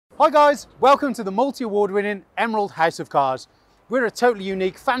Hi guys, welcome to the multi-award winning Emerald House of Cars. We're a totally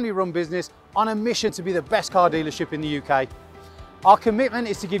unique family run business on a mission to be the best car dealership in the UK. Our commitment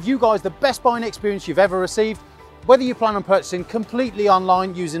is to give you guys the best buying experience you've ever received, whether you plan on purchasing completely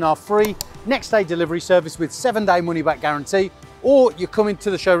online using our free next day delivery service with 7-day money back guarantee, or you're coming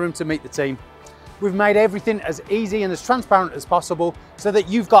to the showroom to meet the team. We've made everything as easy and as transparent as possible so that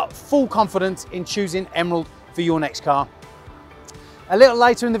you've got full confidence in choosing Emerald for your next car. A little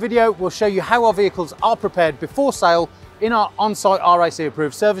later in the video, we'll show you how our vehicles are prepared before sale in our on-site RAC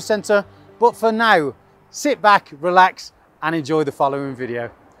approved service centre. But for now, sit back, relax and enjoy the following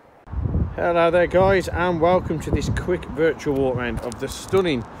video. Hello there guys, and welcome to this quick virtual walk around of the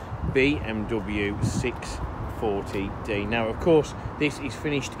stunning BMW 640D. Now of course this is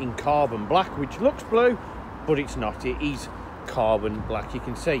finished in carbon black, which looks blue but it's not. It is carbon black. You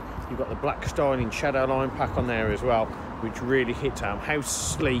can see you've got the black styling Shadowline pack on there as well, which really hits home how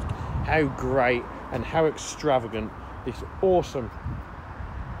sleek, how great and how extravagant this awesome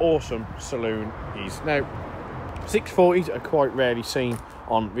saloon is. Now 640s are quite rarely seen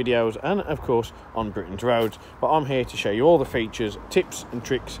on videos and of course on Britain's roads, but I'm here to show you all the features, tips and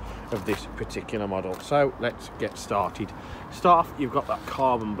tricks of this particular model. So let's get started. Start off, you've got that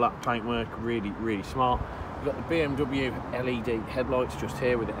carbon black paintwork, really smart. You've got the BMW LED headlights just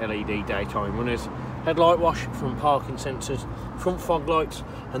here with the LED daytime runners, headlight wash, front parking sensors, front fog lights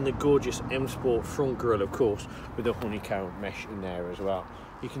and the gorgeous M Sport front grille, of course, with the honeycomb mesh in there as well.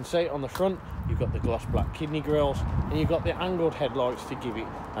 You can see on the front you've got the gloss black kidney grills and you've got the angled headlights to give it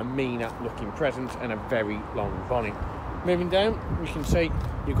a meaner looking presence and a very long bonnet. Moving down, you can see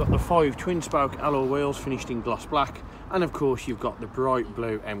you've got the 5 twin spoke alloy wheels finished in gloss black, and of course you've got the bright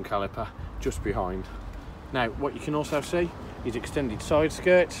blue M caliper just behind. Now what you can also see is extended side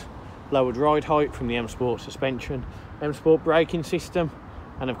skirts, lowered ride height from the M Sport suspension, M Sport braking system,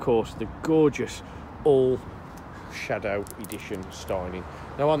 and of course the gorgeous all shadow edition styling.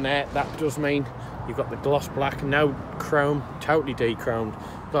 Now on there, that does mean you've got the gloss black, no chrome, totally de-chromed,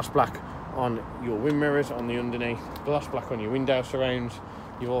 gloss black on your wind mirrors on the underneath, gloss black on your window surrounds.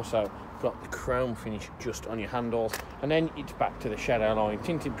 You've also got the chrome finish just on your handles, and then it's back to the Shadowline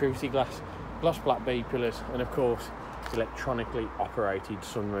tinted privacy glass, gloss black B pillars, and of course electronically operated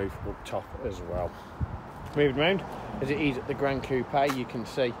sunroof up top as well. Moving around, as it is at the Gran Coupe, you can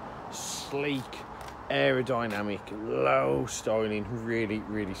see sleek, aerodynamic, low styling,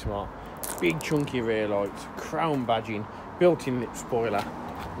 really smart. Big chunky rear lights, chrome badging, built-in lip spoiler,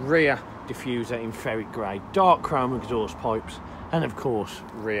 rear diffuser in ferret grey, dark chrome exhaust pipes, and of course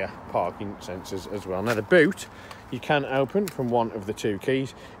rear parking sensors as well. Now the boot you can open from one of the 2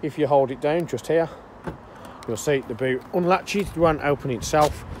 keys. If you hold it down just here, you'll see the boot unlatches. It won't open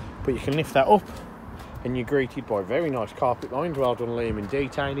itself, but you can lift that up and you're greeted by very nice carpet lines. Well done Liam in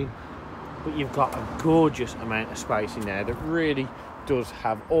detailing. But you've got a gorgeous amount of space in there that really does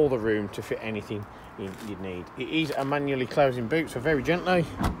have all the room to fit anything in you'd need. It is a manually closing boot, so very gently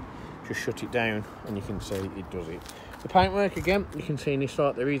just shut it down and you can see it does it. The paintwork, again, you can see in this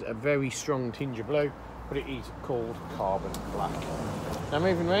side there is a very strong tinge of blue, but it is called carbon black. Now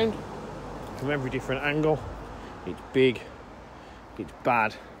moving around from every different angle, it's big, it's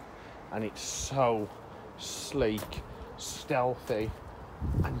bad, and it's so sleek, stealthy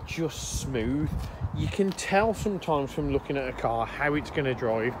and just smooth. You can tell sometimes from looking at a car how it's going to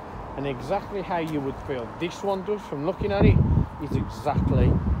drive, and exactly how you would feel this one does from looking at it is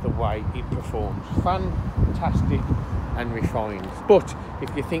exactly the way it performs. Fantastic and refined. But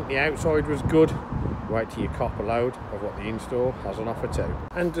if you think the outside was good, wait till you cop a load of what the in-store has on offer too.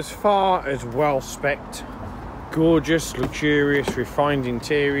 And as far as well-specced, gorgeous, luxurious, refined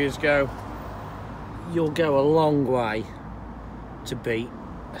interiors go, you'll go a long way to beat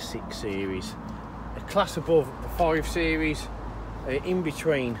a 6 Series. A class above the 5 Series, in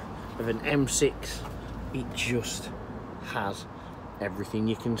between of an M6, it just has everything.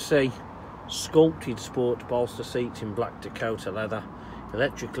 You can see sculpted sport bolster seats in black Dakota leather,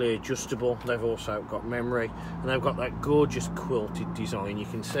 electrically adjustable. They've also got memory, and they've got that gorgeous quilted design. You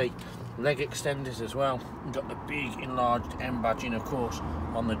can see leg extenders as well. You've got the big enlarged M badging, of course,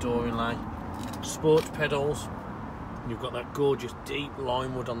 on the door inlay. Sports pedals. You've got that gorgeous deep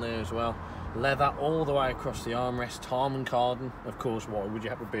lime wood on there as well. Leather all the way across the armrest, Harman Kardon. Of course, why would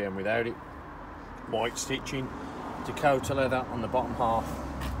you have a BM without it? White stitching, Dakota leather on the bottom half.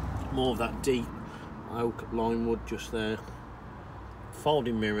 More of that deep oak lime wood just there.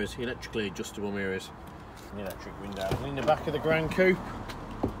 Folding mirrors, electrically adjustable mirrors, and electric windows. And in the back of the Gran Coupe,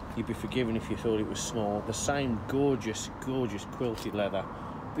 you'd be forgiven if you thought it was small. The same gorgeous quilted leather,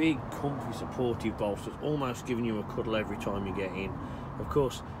 big comfy supportive bolsters, almost giving you a cuddle every time you get in. Of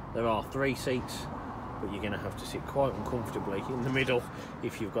course, There are 3 seats, but you're going to have to sit quite uncomfortably in the middle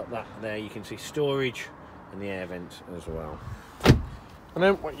if you've got that there. You can see storage and the air vents as well. And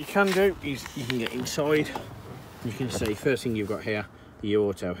then what you can do is you can get inside. You can see first thing you've got here, your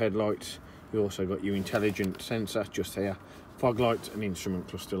auto headlights. You also got your intelligent sensor just here, fog lights and instrument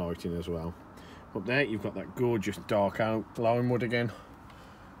cluster lighting as well. Up there you've got that gorgeous dark oak lime wood again,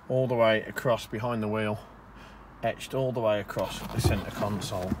 all the way across behind the wheel, etched all the way across the centre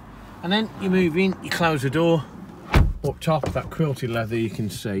console. And then you move in, you close the door. Up top, that quilted leather, you can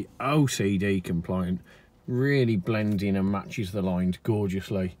see OCD compliant, really blends in and matches the lines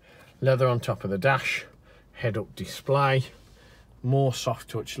gorgeously. Leather on top of the dash, head-up display, more soft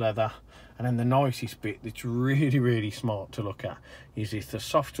touch leather. And then the nicest bit that's really, really smart to look at is the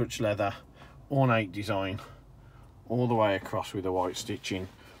soft touch leather, ornate design, all the way across with the white stitching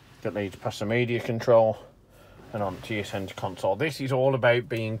that leads past the media control and onto your centre console. This is all about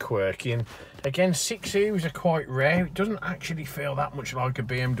being quirky, and again, 6 series are quite rare. It doesn't actually feel that much like a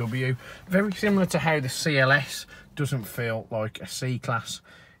BMW. Very similar to how the CLS doesn't feel like a C-Class.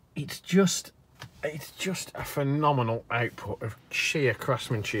 It's just a phenomenal output of sheer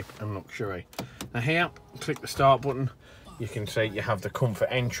craftsmanship and luxury. Now here, click the start button. You can see you have the comfort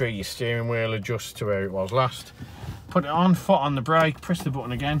entry, your steering wheel adjusts to where it was last. Put it on, foot on the brake, press the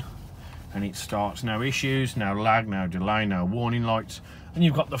button again, and it starts. No issues, no lag, no delay, no warning lights. And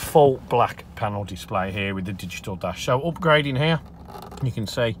you've got the full black panel display here with the digital dash. So upgrading here, you can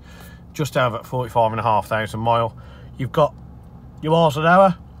see just over at 45,500 miles. You've got your miles an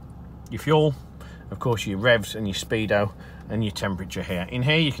hour, your fuel, of course your revs and your speedo and your temperature here. In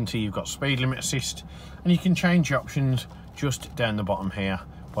here you can see you've got speed limit assist, and you can change your options just down the bottom here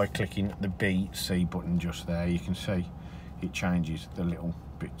by clicking the BC button just there. You can see it changes the little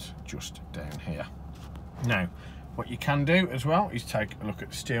bits just down here. Now what you can do as well is take a look at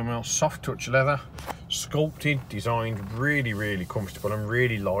the steering wheel. Soft touch leather, sculpted, designed, really, really comfortable and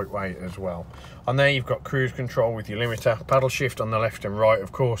really lightweight as well. On there you've got cruise control with your limiter, paddle shift on the left and right,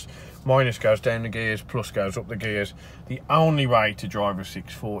 of course. Minus goes down the gears, plus goes up the gears. The only way to drive a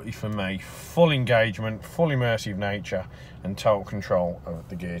 640 for me, full engagement, full immersive nature and total control of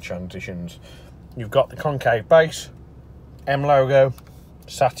the gear transitions. You've got the concave base, M logo,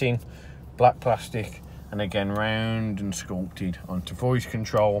 satin, black plastic, and again round and sculpted onto voice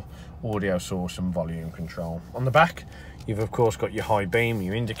control, audio source and volume control. On the back you've of course got your high beam,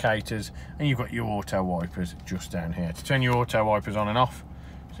 your indicators, and you've got your auto wipers just down here. To turn your auto wipers on and off,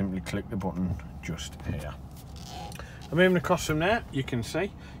 simply click the button just here. And moving across from there, you can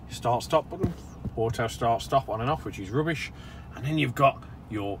see your start stop button, auto start stop on and off, which is rubbish. And then you've got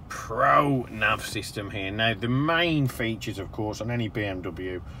your Pro nav system here. Now the main features of course on any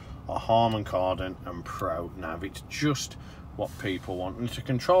BMW are Harman Kardon and Pro nav. It's just what people want. And to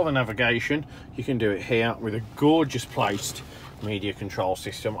control the navigation, you can do it here with a gorgeous placed media control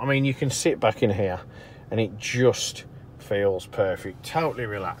system. I mean, you can sit back in here and it just feels perfect, totally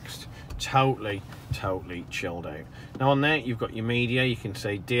relaxed, totally chilled out. Now on there you've got your media. You can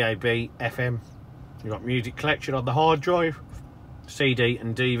see DAB, FM, you've got music collection on the hard drive, CD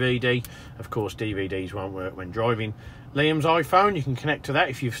and DVD. Of course DVDs won't work when driving. Liam's iPhone, you can connect to that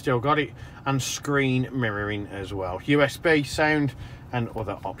if you've still got it, and screen mirroring as well. USB, sound and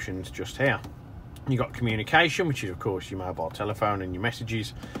other options just here. You've got communication, which is of course your mobile telephone and your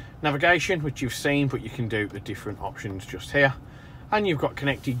messages. Navigation, which you've seen, but you can do the different options just here. And you've got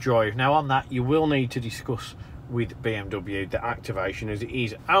connected drive. Now on that you will need to discuss with BMW the activation, as it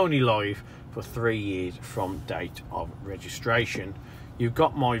is only live for 3 years from date of registration. You've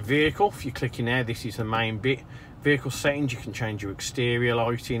got my vehicle. If you click in there, this is the main bit. Vehicle settings, you can change your exterior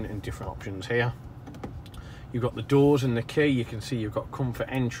lighting and different options here. You've got the doors and the key. You can see you've got comfort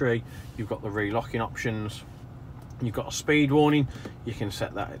entry, you've got the relocking options, you've got a speed warning. You can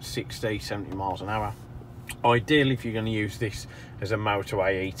set that at 60, 70 miles an hour. Ideally, if you're going to use this as a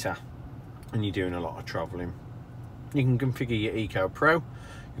motorway eater and you're doing a lot of travelling, you can configure your Eco Pro.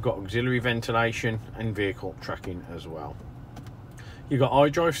 You've got auxiliary ventilation and vehicle tracking as well. You've got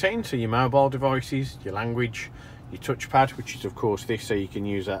iDrive settings, so your mobile devices, your language, your touchpad, which is of course this, so you can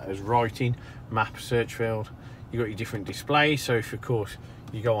use that as writing, map, search field. You've got your different displays, so if of course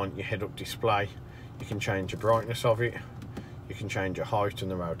you go on your head-up display, you can change the brightness of it, you can change your height and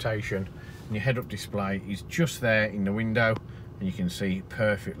the rotation, and your head-up display is just there in the window, and you can see it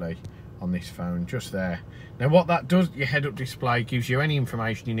perfectly on this phone just there. Now what that does, your head-up display gives you any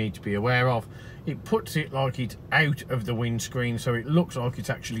information you need to be aware of. It puts it like it's out of the windscreen, so it looks like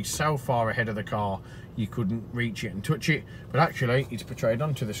it's actually so far ahead of the car you couldn't reach it and touch it, but actually it's portrayed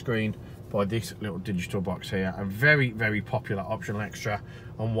onto the screen by this little digital box here. A very, very popular optional extra,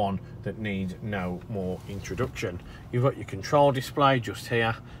 and one that needs no more introduction. You've got your control display just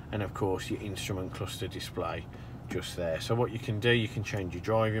here, and of course your instrument cluster display just there. So what you can do, you can change your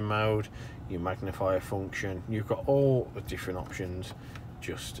driving mode, your magnifier function. You've got all the different options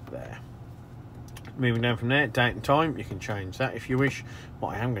just there. Moving down from there, date and time, you can change that if you wish.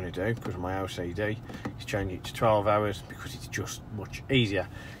 What I am going to do, because of my OCD, is change it to 12 hours because it's just much easier.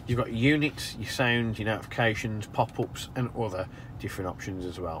 You've got your units, your sound, your notifications, pop-ups and other different options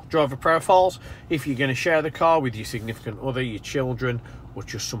as well. Driver profiles, if you're going to share the car with your significant other, your children, or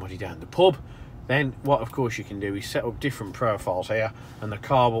just somebody down the pub, then what of course you can do is set up different profiles here, and the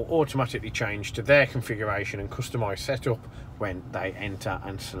car will automatically change to their configuration and customized setup when they enter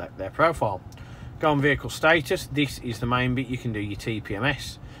and select their profile. Go on vehicle status, this is the main bit. You can do your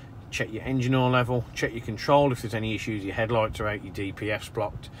TPMS, check your engine oil level, check your control if there's any issues, your headlights are out, your DPF's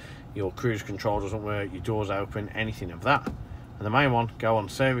blocked, your cruise control doesn't work, your doors open, anything of that. And the main one, go on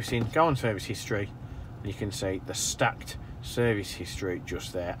servicing, go on service history, and you can see the stacked service history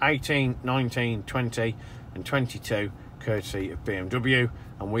just there. 18, 19, 20 and 22 courtesy of BMW,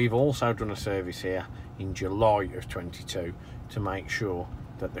 and we've also done a service here in July of 22 to make sure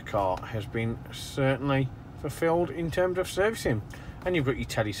that the car has been certainly fulfilled in terms of servicing. And you've got your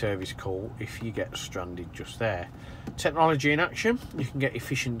teleservice call if you get stranded just there. Technology in action, you can get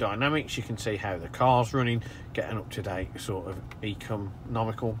efficient dynamics, you can see how the car's running, get an up-to-date sort of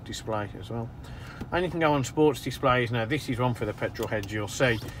economical display as well. And you can go on sports displays. Now this is one for the petrol heads. You'll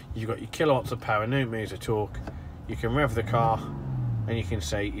see you've got your kilowatts of power, newton meters of torque, you can rev the car, and you can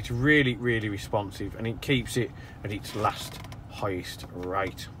see it's really, really responsive, and it keeps it at its last highest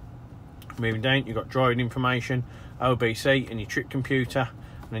rate. Moving down, you've got driving information, OBC and your trip computer,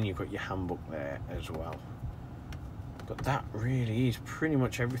 and then you've got your handbook there as well. But that really is pretty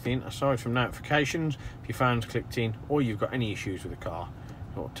much everything aside from notifications. If your phone's clicked in or you've got any issues with the car,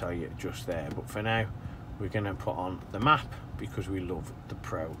 it'll tell you just there. But for now, we're going to put on the map because we love the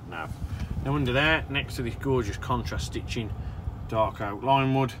Pro Nav. Now under there, next to this gorgeous contrast stitching, dark oak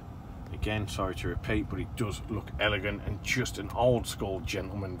lime wood. Again, sorry to repeat, but it does look elegant and just an old school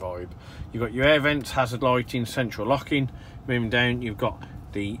gentleman vibe. You've got your air vents, hazard lighting, central locking. Moving down, you've got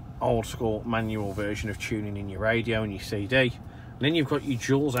the old school manual version of tuning in your radio and your CD. And then you've got your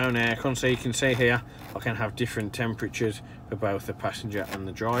dual zone aircon, so you can see here I can have different temperatures for both the passenger and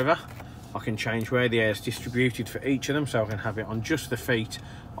the driver. I can change where the air is distributed for each of them, so I can have it on just the feet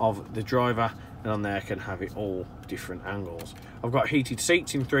of the driver, and on there I can have it all different angles. I've got heated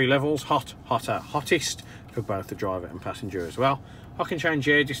seats in 3 levels, hot, hotter, hottest for both the driver and passenger as well. I can change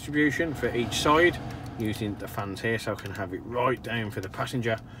air distribution for each side using the fans here, so I can have it right down for the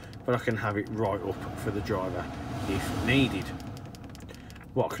passenger, but I can have it right up for the driver if needed.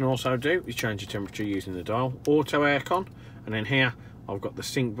 What I can also do is change the temperature using the dial, auto aircon, and then here I've got the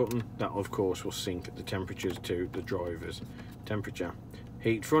sync button that of course will sync the temperatures to the driver's temperature.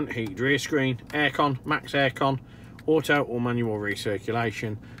 Heat front, heat rear screen, aircon, max aircon, auto or manual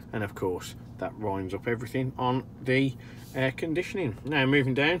recirculation, and of course that winds up everything on the air conditioning. Now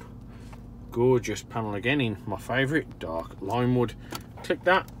moving down, gorgeous panel again in my favourite dark lime wood. Click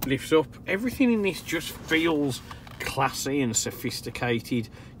that, lifts up. Everything in this just feels classy and sophisticated.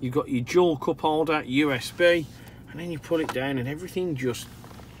 You've got your dual cup holder, USB, and then you pull it down and everything just,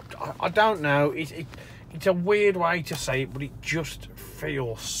 I don't know, it's a weird way to say it, but it just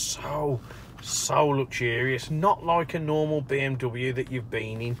feels so luxurious. Not like a normal BMW that you've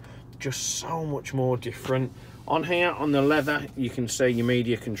been in, just so much more different. On here, on the leather, you can see your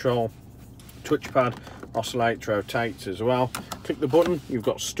media control, touchpad, oscillates, rotates as well. Click the button, you've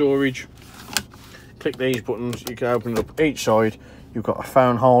got storage. Click these buttons, you can open it up each side. You've got a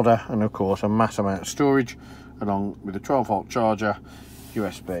phone holder and of course a mass amount of storage, along with a 12-volt charger,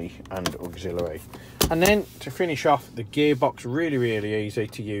 USB and auxiliary. And then to finish off, the gearbox, really easy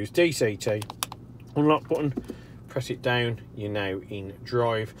to use. DCT, unlock button, press it down, you're now in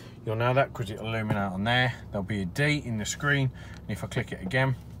drive. You'll know that because it'll illuminate on there. There'll be a D in the screen, and if I click it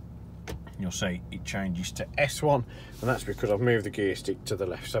again, you'll see it changes to S1, and that's because I've moved the gear stick to the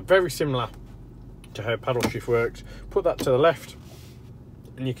left. So very similar to how paddle shift works. Put that to the left,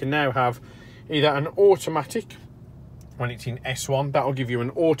 and you can now have either an automatic. When it's in S1, that'll give you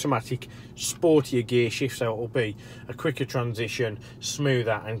an automatic sportier gear shift, so it'll be a quicker transition,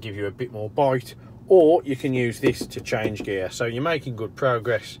 smoother, and give you a bit more bite. Or you can use this to change gear, so you're making good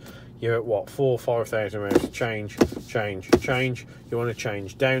progress. You're at what, 4,000 or 5,000 rounds, change. You want to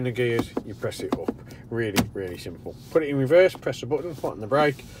change down the gears, you press it up. Really simple. Put it in reverse, press the button, flatten the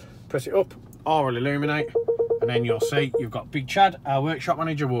brake, press it up, R will illuminate, And then you'll see you've got Big Chad, our workshop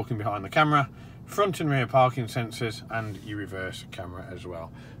manager, walking behind the camera, front and rear parking sensors, and your reverse camera as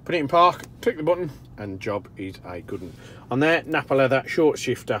well. Put it in park, click the button, and job is a good one. On there, Napa leather, short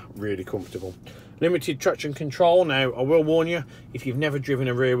shifter, really comfortable. Limited traction control. Now, I will warn you, if you've never driven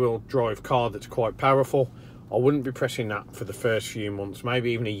a rear wheel drive car that's quite powerful, I wouldn't be pressing that for the first few months,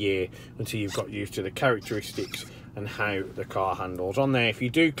 maybe even a year, until you've got used to the characteristics and how the car handles. On there, if you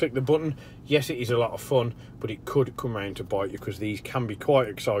do click the button, yes, it is a lot of fun, but it could come round to bite you, because these can be quite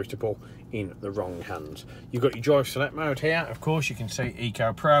excitable in the wrong hands. You've got your drive select mode here. Of course, you can see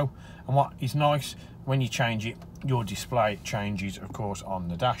Eco Pro, and what is nice, when you change it, your display changes, of course, on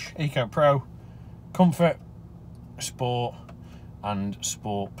the dash. Eco Pro, Comfort, Sport, and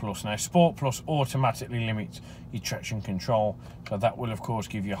Sport Plus. Now, Sport Plus automatically limits your traction control, so that will of course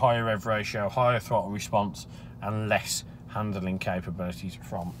give you higher rev ratio, higher throttle response, and less handling capabilities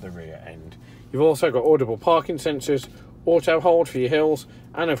from the rear end. You've also got audible parking sensors, auto hold for your hills,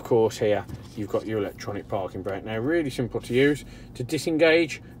 and of course here you've got your electronic parking brake. Now, really simple to use. To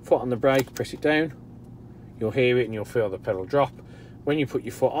disengage, foot on the brake, press it down, you'll hear it and you'll feel the pedal drop. When you put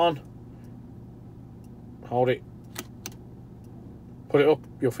your foot on, hold it, put it up,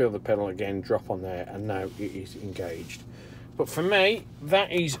 you'll feel the pedal again drop on there, and now it is engaged. But for me,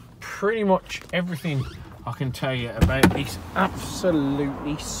 that is pretty much everything I can tell you about this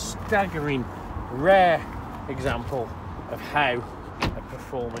absolutely staggering, rare example of how a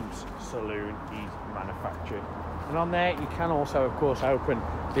performance saloon is manufactured. And on there, you can also, of course, open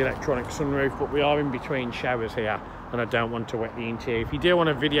the electronic sunroof, but we are in between showers here, and I don't want to wet the interior. If you do want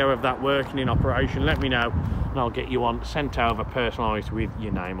a video of that working in operation, let me know, and I'll get you one sent over, personalised with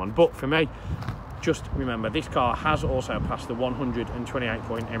your name on. But for me, just remember, this car has also passed the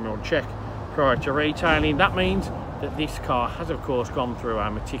 128-point Emerald check prior to retailing. That means that this car has of course gone through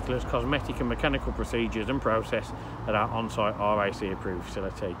our meticulous cosmetic and mechanical procedures and process at our on-site RAC approved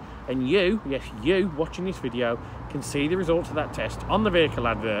facility. And you, yes you, watching this video can see the results of that test on the vehicle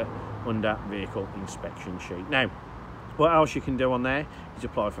advert under vehicle inspection sheet. Now, what else you can do on there is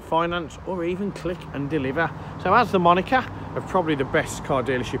apply for finance or even click and deliver. So as the moniker of probably the best car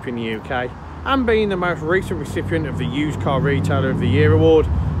dealership in the UK, and being the most recent recipient of the Used Car Retailer of the Year award,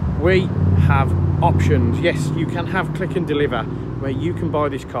 we have options. Yes, you can have click and deliver, where you can buy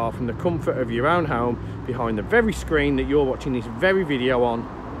this car from the comfort of your own home behind the very screen that you're watching this very video on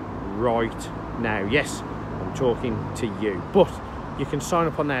right now. Yes, I'm talking to you. But you can sign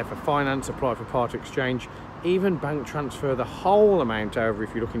up on there for finance, apply for part exchange, even bank transfer the whole amount over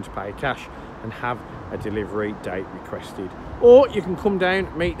if you're looking to pay cash, and have a delivery date requested. Or you can come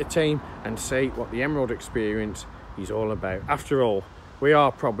down, meet the team, and see what the Emerald experience is all about. After all, we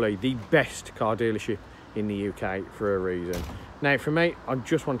are probably the best car dealership in the UK for a reason. Now, for me, I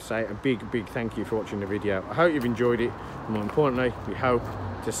just want to say a big thank you for watching the video. I hope you've enjoyed it, and more importantly, we hope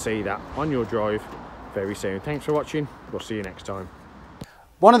to see that on your drive very soon. Thanks for watching. We'll see you next time.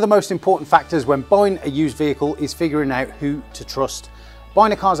 One of the most important factors when buying a used vehicle is figuring out who to trust.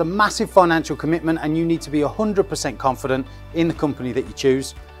 Buying a car is a massive financial commitment, and you need to be 100% confident in the company that you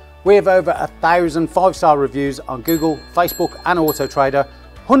choose. We have over 1,000 5-star reviews on Google, Facebook and Auto Trader,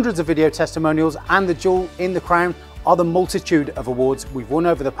 hundreds of video testimonials, and the jewel in the crown are the multitude of awards we've won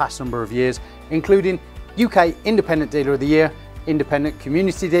over the past number of years, including UK Independent Dealer of the Year, Independent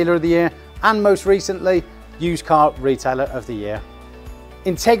Community Dealer of the Year, and most recently, Used Car Retailer of the Year.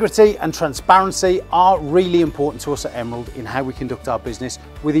 Integrity and transparency are really important to us at Emerald in how we conduct our business.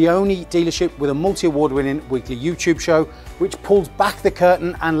 We're the only dealership with a multi-award winning weekly YouTube show which pulls back the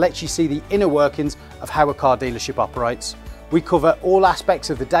curtain and lets you see the inner workings of how a car dealership operates. We cover all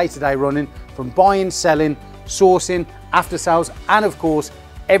aspects of the day-to-day running, from buying, selling, sourcing, after sales, and of course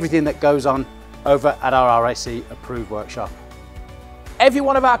everything that goes on over at our RAC approved workshop. Every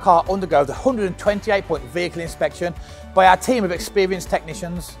one of our cars undergoes a 128-point vehicle inspection by our team of experienced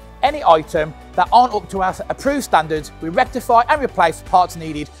technicians. Any item that aren't up to our approved standards, we rectify and replace parts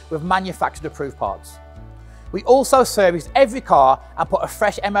needed with manufactured approved parts. We also service every car and put a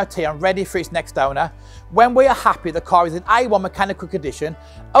fresh MOT on ready for its next owner. When we are happy the car is in A1 mechanical condition,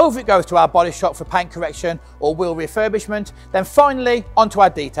 over it goes to our body shop for paint correction or wheel refurbishment, then finally onto our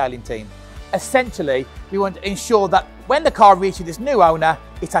detailing team. Essentially, we want to ensure that when the car reaches its new owner,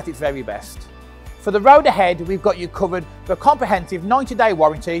 it's at its very best. For the road ahead, we've got you covered for a comprehensive 90-day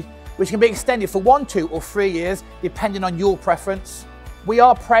warranty, which can be extended for 1, 2 or 3 years, depending on your preference. We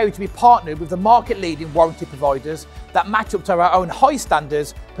are proud to be partnered with the market-leading warranty providers that match up to our own high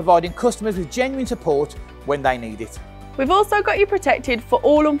standards, providing customers with genuine support when they need it. We've also got you protected for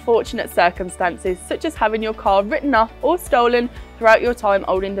all unfortunate circumstances, such as having your car written off or stolen throughout your time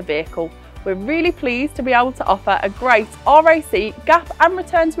holding the vehicle. We're really pleased to be able to offer a great RAC, gap and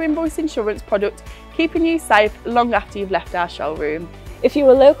return to invoice insurance product, keeping you safe long after you've left our showroom. If you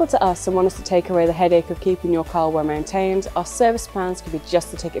are local to us and want us to take away the headache of keeping your car well maintained, our service plans could be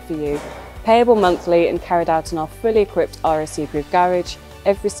just the ticket for you. Payable monthly and carried out in our fully equipped RAC approved garage,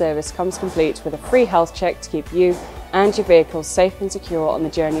 every service comes complete with a free health check to keep you and your vehicle safe and secure on the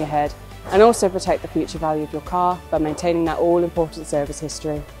journey ahead, and also protect the future value of your car by maintaining that all-important service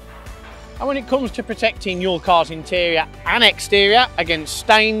history. And when it comes to protecting your car's interior and exterior against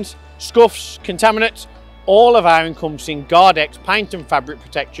stains, scuffs, contaminants, all of our encompassing Guardex paint and fabric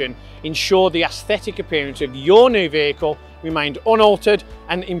protection ensure the aesthetic appearance of your new vehicle remained unaltered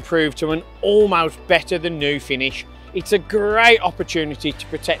and improved to an almost better than new finish. It's a great opportunity to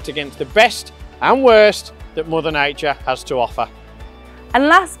protect against the best and worst that Mother Nature has to offer. And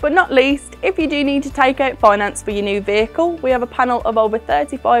last but not least, if you do need to take out finance for your new vehicle, we have a panel of over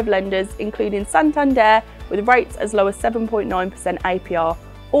 35 lenders, including Santander, with rates as low as 7.9% APR,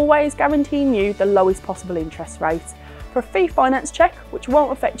 always guaranteeing you the lowest possible interest rate. For a free finance check, which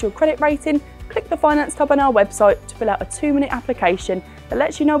won't affect your credit rating, click the finance tab on our website to fill out a 2-minute application that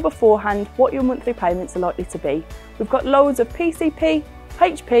lets you know beforehand what your monthly payments are likely to be. We've got loads of PCP,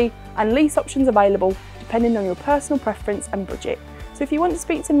 HP and lease options available depending on your personal preference and budget. So if you want to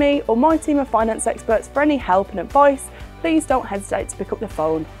speak to me or my team of finance experts for any help and advice, please don't hesitate to pick up the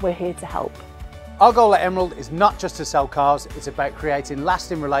phone. We're here to help. Our goal at Emerald is not just to sell cars, it's about creating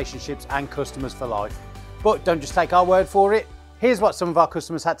lasting relationships and customers for life. But don't just take our word for it. Here's what some of our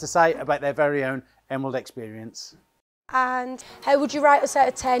customers had to say about their very own Emerald experience. And how would you rate us out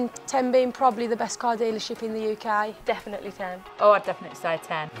of 10? 10 being probably the best car dealership in the UK. Definitely 10. Oh, I'd definitely say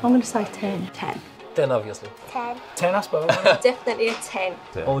 10. I'm going to say 10. 10. 10 obviously. 10. 10 I suppose. Definitely a 10.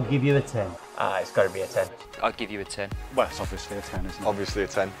 I would give you a 10. It's got to be a 10. I'd give you a 10. Well, it's obviously a 10, isn't it? Obviously a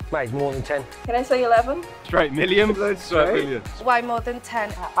 10. Mate, more than 10. Can I say 11? Straight million. Straight million. Way more than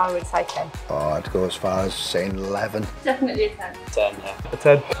 10. I would say 10. Oh, I'd go as far as saying 11. Definitely a 10. 10, yeah. A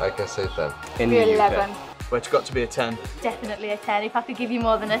 10. I can say 10. In Be the 11. UK. Well, it's got to be a 10. Definitely a 10. If I could give you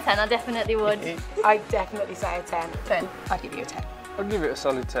more than a 10, I definitely would. I'd definitely say a 10. 10. I'd give you a 10. I'd give it a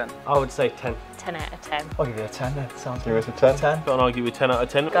solid 10. I would say 10. 10 out of 10. I'll give you a 10 then. Sounds Give us a 10. 10. But I'll give you a 10 out of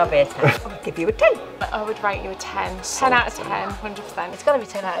 10. Gotta be a 10. I'd give you a 10. I would rate you a 10. 10 out of 10, 100%. It's gotta be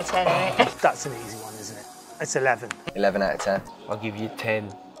 10 out of 10, isn't it? That's an easy one, isn't it? It's 11. 11 out of 10. I'll give you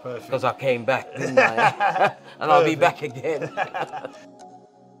 10. Because I came back, didn't I? And I'll be back again.